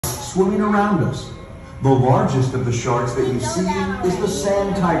swimming around us. The largest of the sharks that you see is the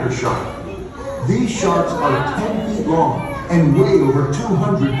sand tiger shark. These sharks are 10 feet long and weigh over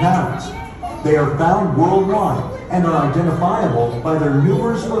 200 pounds. They are found worldwide and are identifiable by their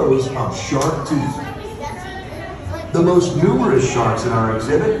numerous rows of sharp teeth. The most numerous sharks in our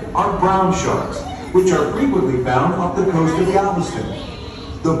exhibit are brown sharks, which are frequently found off the coast of Galveston.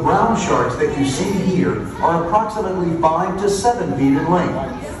 The brown sharks that you see here are approximately 5 to 7 feet in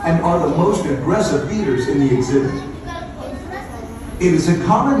length and are the most aggressive feeders in the exhibit. It is a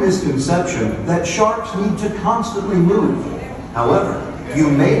common misconception that sharks need to constantly move. However, you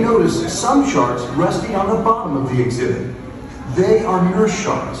may notice some sharks resting on the bottom of the exhibit. They are nurse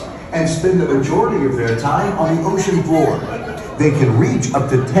sharks and spend the majority of their time on the ocean floor. They can reach up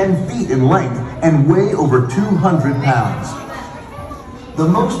to 10 feet in length and weigh over 200 pounds. The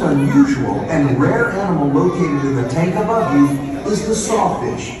most unusual and rare animal located in the tank above you is the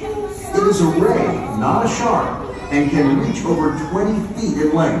sawfish. It is a ray, not a shark, and can reach over 20 feet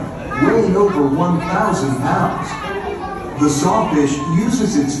in length, weighing over 1,000 pounds. The sawfish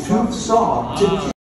uses its toothed saw to